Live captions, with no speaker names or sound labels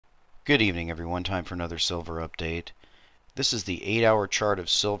Good evening, everyone. Time for another silver update. This is the 8-hour chart of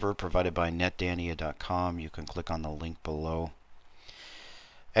silver provided by netdania.com. You can click on the link below.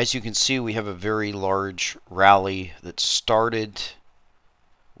 As you can see, we have a very large rally that started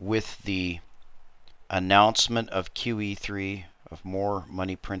with the announcement of QE3, of more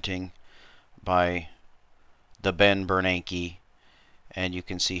money printing by the Ben Bernanke. And you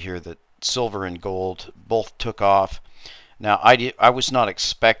can see here that silver and gold both took off. Now, I was not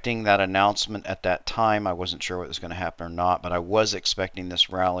expecting that announcement at that time. I wasn't sure what was going to happen or not, but I was expecting this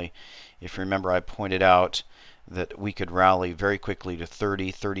rally. If you remember, I pointed out that we could rally very quickly to 30,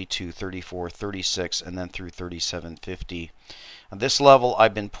 32, 34, 36, and then through 37.50. This level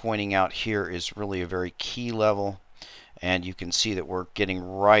I've been pointing out here is really a very key level, and you can see that we're getting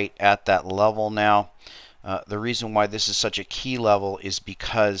right at that level now. The reason why this is such a key level is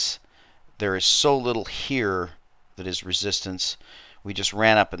because there is so little here that is resistance. We just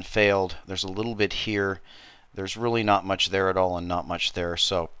ran up and failed. There's a little bit here. There's really not much there at all and not much there.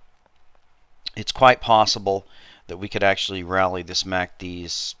 So it's quite possible that we could actually rally this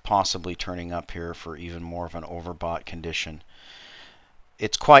MACD's, possibly turning up here for even more of an overbought condition.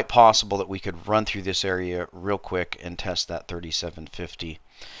 It's quite possible that we could run through this area real quick and test that 37.50.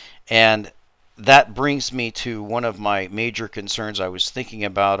 And that brings me to one of my major concerns I was thinking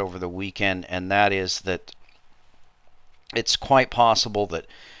about over the weekend, and that is that it's quite possible that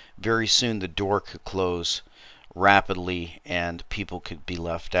very soon the door could close rapidly and people could be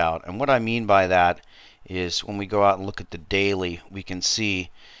left out. And what I mean by that is when we go out and look at the daily, we can see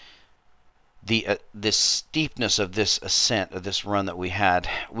this steepness of this ascent, of this run that we had.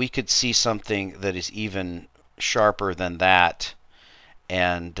 We could see something that is even sharper than that.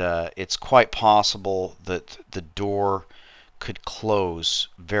 And it's quite possible that the door could close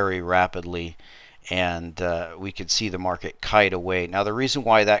very rapidly, and we could see the market kite away. Now, the reason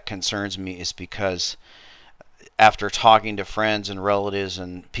why that concerns me is because after talking to friends and relatives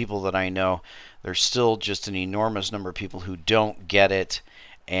and people that I know, there's still just an enormous number of people who don't get it,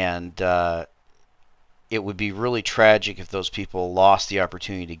 and it would be really tragic if those people lost the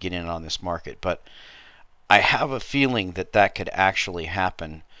opportunity to get in on this market. But I have a feeling that that could actually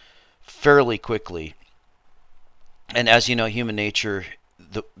happen fairly quickly. And as you know, human nature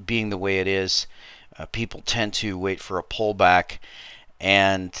being the way it is, people tend to wait for a pullback,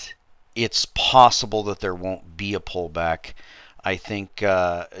 and it's possible that there won't be a pullback. I think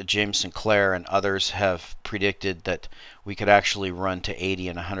James Sinclair and others have predicted that we could actually run to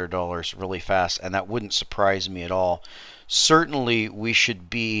 $80 and $100 really fast, and that wouldn't surprise me at all. Certainly, we should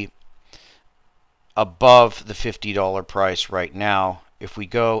be above the $50 price right now. If we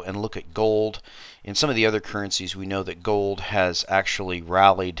go and look at gold, in some of the other currencies, we know that gold has actually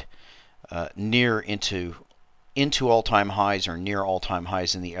rallied near into all-time highs or near all-time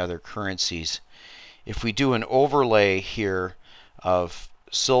highs in the other currencies. If we do an overlay here of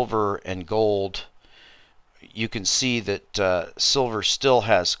silver and gold, you can see that silver still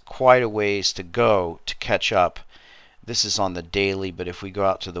has quite a ways to go to catch up. This is on the daily, but if we go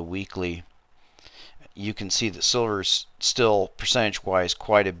out to the weekly, you can see that silver is still percentage-wise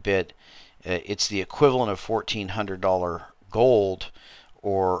quite a bit. It's the equivalent of $1,400 gold,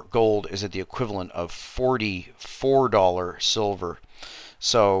 or gold is at the equivalent of $44 silver.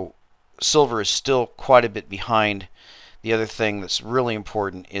 So silver is still quite a bit behind. The other thing that's really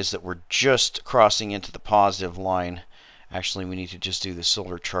important is that we're just crossing into the positive line. Actually, we need to just do the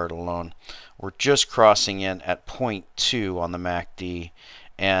silver chart alone. We're just crossing in at 0.2 on the MACD,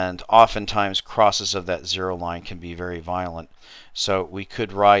 and oftentimes crosses of that zero line can be very violent. So we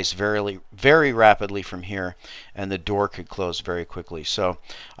could rise very rapidly from here, and the door could close very quickly. So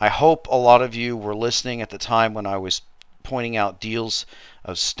I hope a lot of you were listening at the time when I was pointing out deals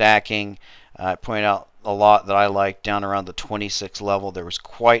of stacking. I pointed out a lot that I liked down around the 26 level. There was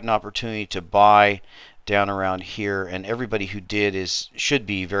quite an opportunity to buy down around here, and everybody who did should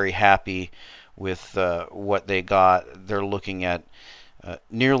be very happy with what they got. They're looking at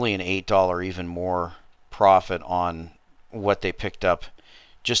nearly an $8, even more profit on what they picked up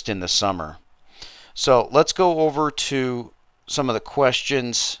just in the summer. So let's go over to some of the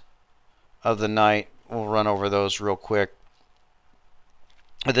questions of the night. We'll run over those real quick.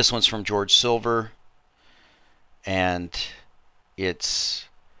 This one's from George Silver, and it's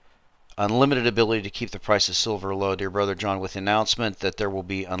unlimited ability to keep the price of silver low. Dear Brother John, with the announcement that there will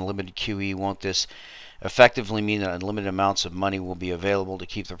be unlimited QE, won't this effectively mean that unlimited amounts of money will be available to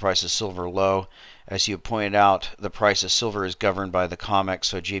keep the price of silver low. As you pointed out, the price of silver is governed by the COMEX,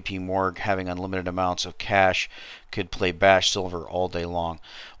 so JP Morgan having unlimited amounts of cash could play bash silver all day long.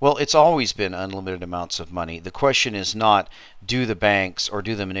 Well, it's always been unlimited amounts of money. The question is not, do the banks or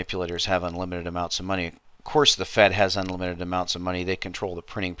do the manipulators have unlimited amounts of money? Of course, the Fed has unlimited amounts of money. They control the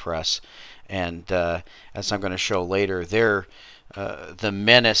printing press. And as I'm going to show later, they're the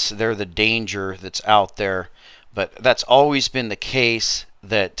menace, they're the danger that's out there. But that's always been the case,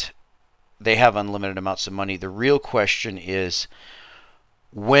 that they have unlimited amounts of money. The real question is,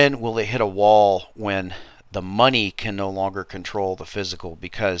 when will they hit a wall when the money can no longer control the physical?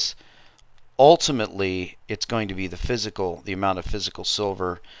 Because ultimately it's going to be the amount of physical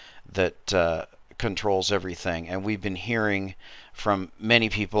silver that controls everything. And we've been hearing from many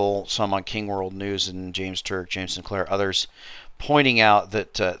people, some on King World News and James Turk, James Sinclair, others, pointing out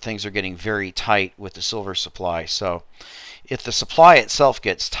that things are getting very tight with the silver supply. So if the supply itself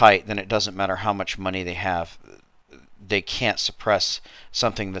gets tight, then it doesn't matter how much money they have. They can't suppress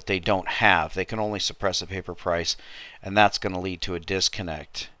something that they don't have. They can only suppress a paper price, and that's going to lead to a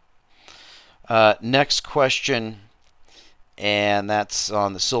disconnect. Next question, and that's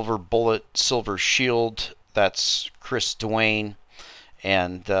on the Silver Bullet, Silver Shield. That's Chris Duane.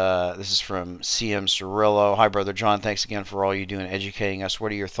 And this is from CM Cirillo. Hi, Brother John. Thanks again for all you do in educating us.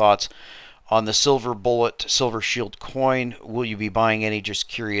 What are your thoughts on the Silver Bullet, Silver Shield coin? Will you be buying any? Just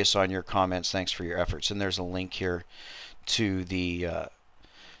curious on your comments. Thanks for your efforts. And there's a link here to the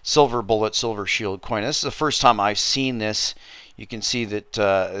Silver Bullet, Silver Shield coin. This is the first time I've seen this. You can see that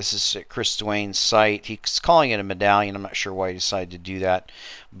this is Chris Duane's site. He's calling it a medallion. I'm not sure why he decided to do that.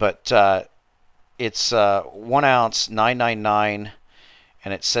 But it's 1 ounce, $9.99.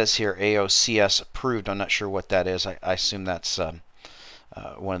 And it says here AOCS approved. I'm not sure what that is. I assume that's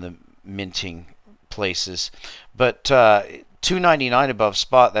one of the minting places. But $2.99 above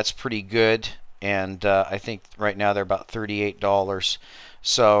spot, that's pretty good. And I think right now they're about $38.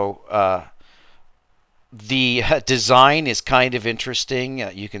 So the design is kind of interesting.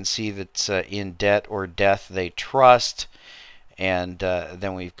 You can see that in debt or death they trust. And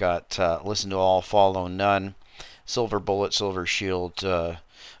then we've got listen to all, follow none. Silver Bullet, Silver Shield, a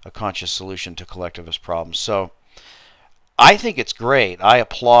conscious solution to collectivist problems. So I think it's great. I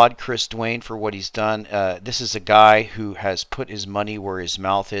applaud Chris Duane for what he's done. This is a guy who has put his money where his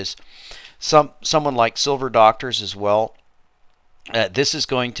mouth is. Someone like Silver Doctors as well. This is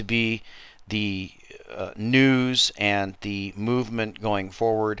going to be the news and the movement going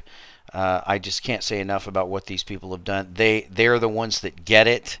forward. I just can't say enough about what these people have done. They're the ones that get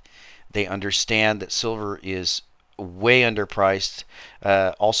it. They understand that silver is way underpriced.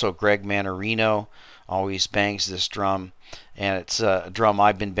 Also, Greg Manarino always bangs this drum, and it's a drum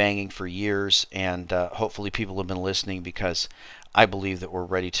I've been banging for years, and hopefully people have been listening, because I believe that we're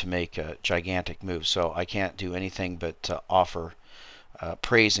ready to make a gigantic move. So I can't do anything but offer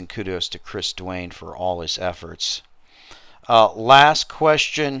praise and kudos to Chris Duane for all his efforts. Last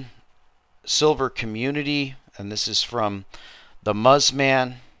question, silver community, and this is from the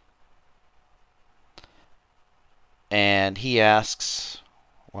Muzzman. And he asks,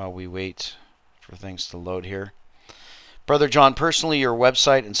 while we wait for things to load here, Brother John, personally, your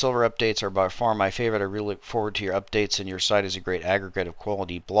website and silver updates are by far my favorite. I really look forward to your updates, and your site is a great aggregate of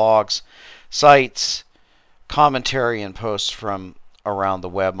quality blogs, sites, commentary, and posts from around the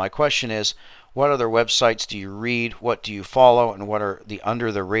web. My question is, what other websites do you read? What do you follow? And what are the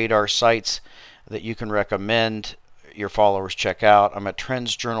under-the-radar sites that you can recommend your followers check out? I'm a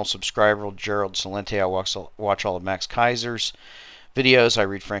Trends Journal subscriber, Gerald Celente. I watch all of Max Kaiser's videos. I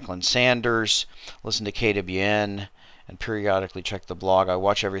read Franklin Sanders, listen to KWN, and periodically check the blog. I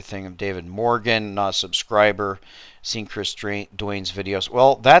watch everything of David Morgan, not a subscriber, seen Chris Duane's videos.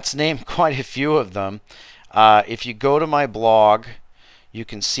 Well, that's named quite a few of them. If you go to my blog, you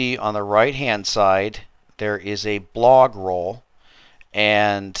can see on the right-hand side there is a blog roll,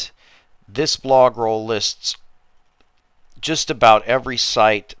 and this blog roll lists just about every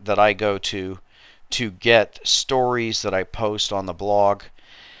site that I go to get stories that I post on the blog.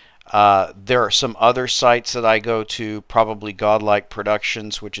 There are some other sites that I go to, probably Godlike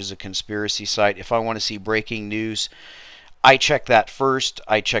Productions, which is a conspiracy site. If I want to see breaking news, I check that first.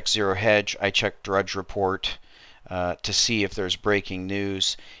 I check Zero Hedge. I check Drudge Report to see if there's breaking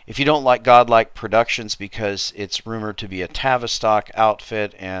news. If you don't like Godlike Productions because it's rumored to be a Tavistock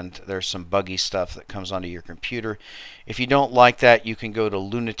outfit and there's some buggy stuff that comes onto your computer, if you don't like that, you can go to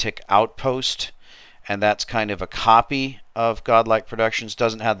Lunatic Outpost, and that's kind of a copy of Godlike Productions.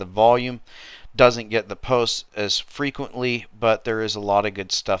 Doesn't have the volume, doesn't get the posts as frequently, but there is a lot of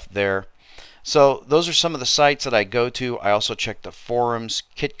good stuff there. So those are some of the sites that I go to. I also check the forums,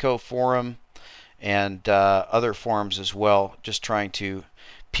 Kitco forum, and other forums as well, just trying to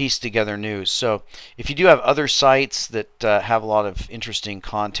piece together news. So if you do have other sites that have a lot of interesting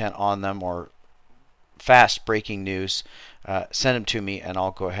content on them or fast breaking news, send them to me and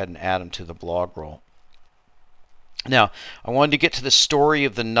I'll go ahead and add them to the blog roll. Now, I wanted to get to the story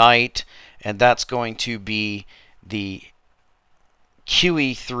of the night, and that's going to be the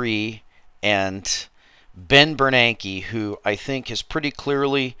QE3 and Ben Bernanke, who I think has pretty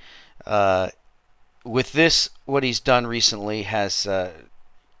clearly, with this, what he's done recently, has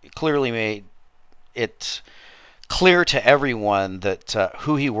clearly made it clear to everyone that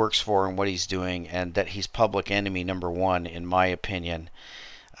who he works for and what he's doing, and that he's public enemy number one, in my opinion.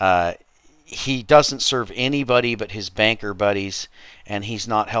 He doesn't serve anybody but his banker buddies, and he's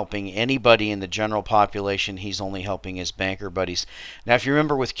not helping anybody in the general population. He's only helping his banker buddies. Now, if you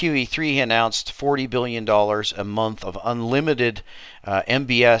remember with QE3, he announced $40 billion a month of unlimited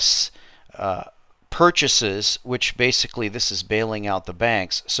MBS purchases, which basically this is bailing out the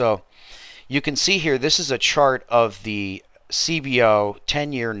banks. So you can see here, this is a chart of the CBO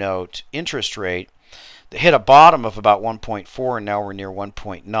 10-year note interest rate. They hit a bottom of about 1.4 and now we're near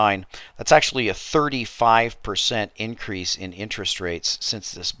 1.9. That's actually a 35% increase in interest rates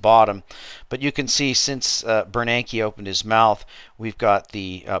since this bottom. But you can see since Bernanke opened his mouth, we've got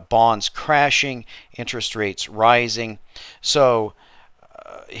the bonds crashing, interest rates rising. So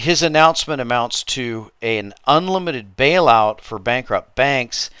his announcement amounts to an unlimited bailout for bankrupt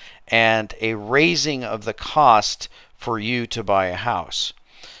banks and a raising of the cost for you to buy a house.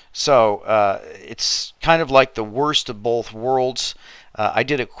 So it's kind of like the worst of both worlds. I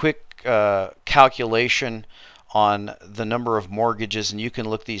did a quick calculation on the number of mortgages, and you can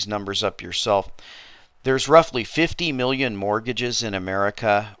look these numbers up yourself. There's roughly 50 million mortgages in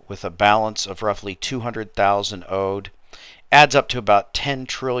America with a balance of roughly 200,000 owed. Adds up to about 10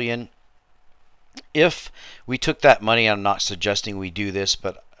 trillion. If we took that money, I'm not suggesting we do this,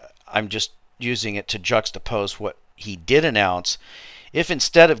 but I'm just using it to juxtapose what he did announce. If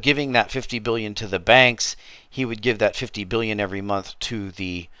instead of giving that 50 billion to the banks, he would give that 50 billion every month to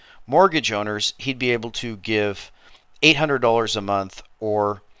the mortgage owners, he'd be able to give $800 a month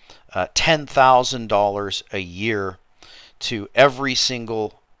or $10,000 a year to every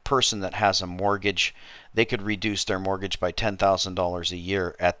single person that has a mortgage. They could reduce their mortgage by $10,000 a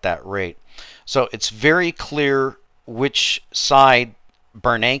year at that rate. So it's very clear which side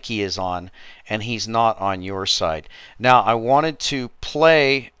Bernanke is on, and he's not on your side. Now, I wanted to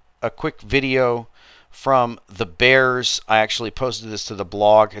play a quick video from the Bears. I actually posted this to the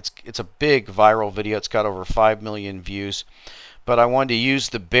blog. It's a big viral video. It's got over 5 million views. But I wanted to use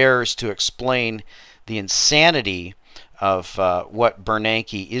the Bears to explain the insanity of what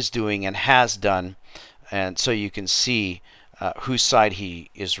Bernanke is doing and has done, and so you can see whose side he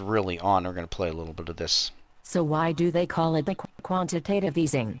is really on. We're going to play a little bit of this. So why do they call it the quantitative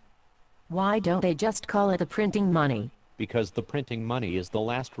easing? Why don't they just call it the printing money? Because the printing money is the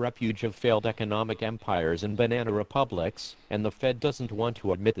last refuge of failed economic empires and banana republics, and the Fed doesn't want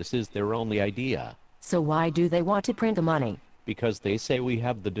to admit this is their only idea. So why do they want to print the money? Because they say we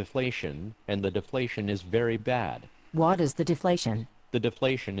have the deflation, and the deflation is very bad. What is the deflation? The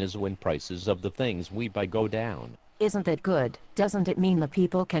deflation is when prices of the things we buy go down. Isn't that good? Doesn't it mean the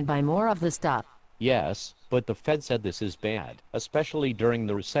people can buy more of the stuff? Yes, but the Fed said this is bad, especially during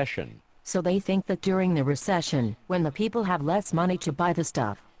the recession. So they think that during the recession, when the people have less money to buy the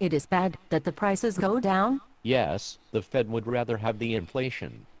stuff, it is bad that the prices go down? Yes, the Fed would rather have the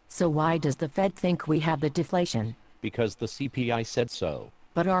inflation. So why does the Fed think we have the deflation? Because the CPI said so.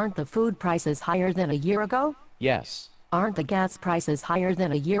 But aren't the food prices higher than a year ago? Yes. Aren't the gas prices higher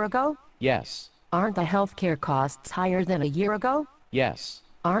than a year ago? Yes. Aren't the healthcare costs higher than a year ago? Yes.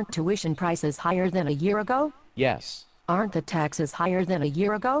 Aren't tuition prices higher than a year ago? Yes. Aren't the taxes higher than a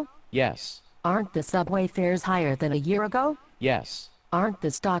year ago? Yes. Aren't the subway fares higher than a year ago? Yes. Aren't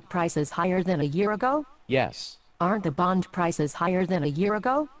the stock prices higher than a year ago? Yes. Aren't the bond prices higher than a year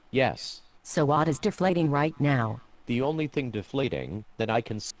ago? Yes. So what is deflating right now? The only thing deflating that I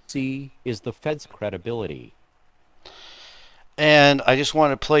can see is the Fed's credibility. And I just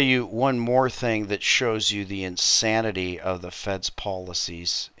want to play you one more thing that shows you the insanity of the Fed's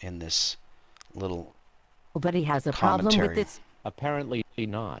policies in this little But he has a problem commentary. with this. Apparently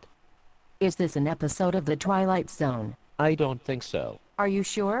not. Is this an episode of The Twilight Zone? I don't think so. Are you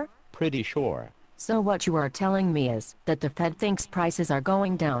sure? Pretty sure. So what you are telling me is that the Fed thinks prices are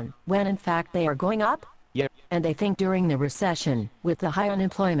going down, when in fact they are going up? Yeah. And they think during the recession, with the high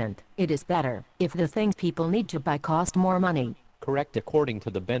unemployment, it is better if the things people need to buy cost more money. Correct. According to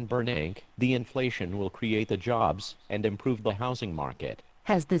the Ben Bernanke, the inflation will create the jobs and improve the housing market.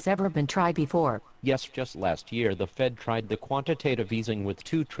 Has this ever been tried before? Yes, just last year the Fed tried the quantitative easing with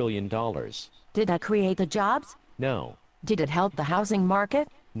 $2 trillion. Did that create the jobs? No, Did it help the housing market?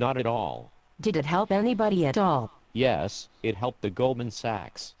 not at all. Did it help anybody at all? Yes, it helped the Goldman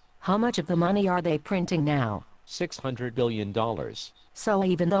Sachs. How much of the money are they printing now? $600 billion. So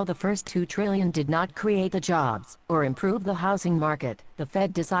even though the first 2 trillion did not create the jobs or improve the housing market, the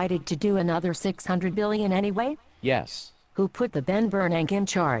Fed decided to do another 600 billion anyway? Yes. Who put the Ben Bernanke in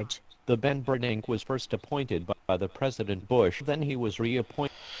charge? The Ben Bernanke was first appointed by the President Bush, then he was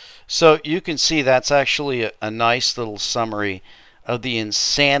reappointed. So you can see that's actually a nice little summary of the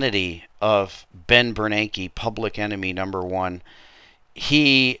insanity of Ben Bernanke, public enemy number one.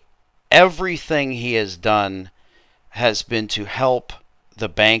 Everything he has done has been to help the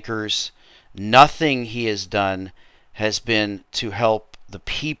bankers. Nothing he has done has been to help the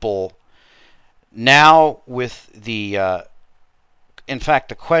people. Now with in fact,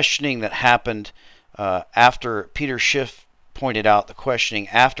 the questioning that happened after Peter Schiff pointed out the questioning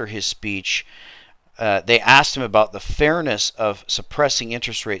after his speech, they asked him about the fairness of suppressing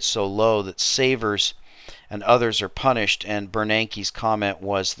interest rates so low that savers and others are punished, and Bernanke's comment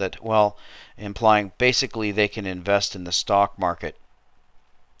was that, well, implying basically they can invest in the stock market.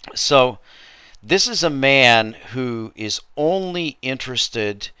 So this is a man who is only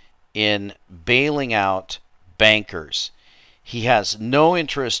interested in bailing out bankers. He has no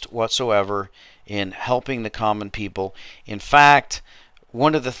interest whatsoever in helping the common people. In fact,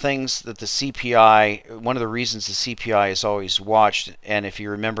 one of the things that the CPI, one of the reasons the CPI is always watched, and if you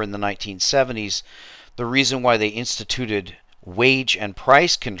remember in the 1970s, the reason why they instituted wage and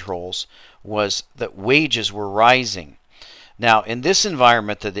price controls was that wages were rising. Now, in this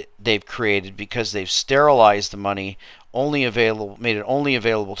environment that they've created, because they've sterilized the money, made it only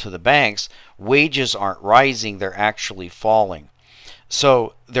available to the banks, wages aren't rising, they're actually falling.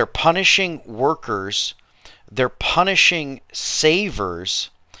 So they're punishing workers, they're punishing savers,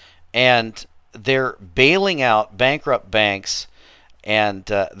 and they're bailing out bankrupt banks, and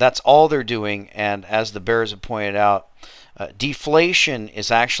that's all they're doing. And as the Bears have pointed out, deflation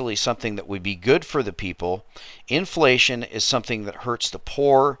is actually something that would be good for the people. Inflation is something that hurts the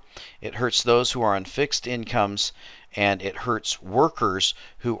poor, it hurts those who are on fixed incomes, and it hurts workers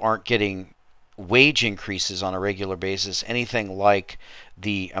who aren't getting wage increases on a regular basis, anything like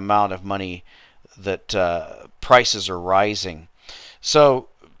the amount of money that prices are rising. So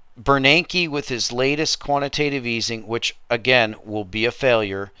Bernanke, with his latest quantitative easing, which again will be a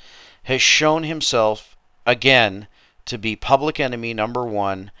failure, has shown himself again to be public enemy number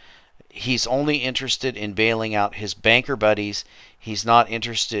one. He's only interested in bailing out his banker buddies. He's not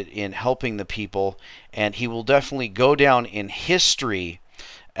interested in helping the people, and he will definitely go down in history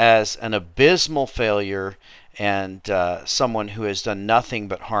as an abysmal failure and someone who has done nothing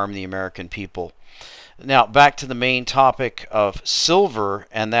but harm the American people. Now, back to the main topic of silver,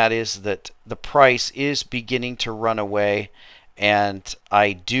 and that is that the price is beginning to run away, and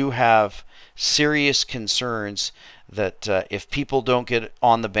I do have serious concerns that if people don't get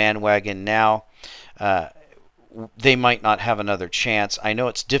on the bandwagon now, they might not have another chance. I know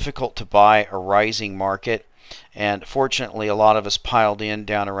it's difficult to buy a rising market, and fortunately a lot of us piled in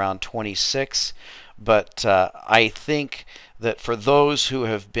down around 26, but I think that for those who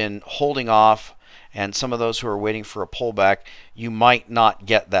have been holding off and some of those who are waiting for a pullback, you might not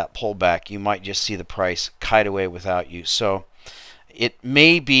get that pullback. You might just see the price kite away without you. So it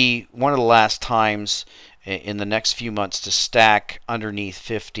may be one of the last times in the next few months to stack underneath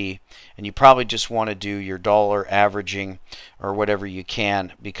 50, and you probably just want to do your dollar averaging or whatever you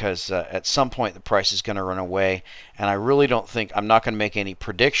can, because at some point the price is going to run away, and I really don't think, I'm not going to make any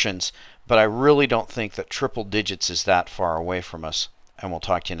predictions, but I really don't think that triple digits is that far away from us. And we'll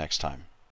talk to you next time.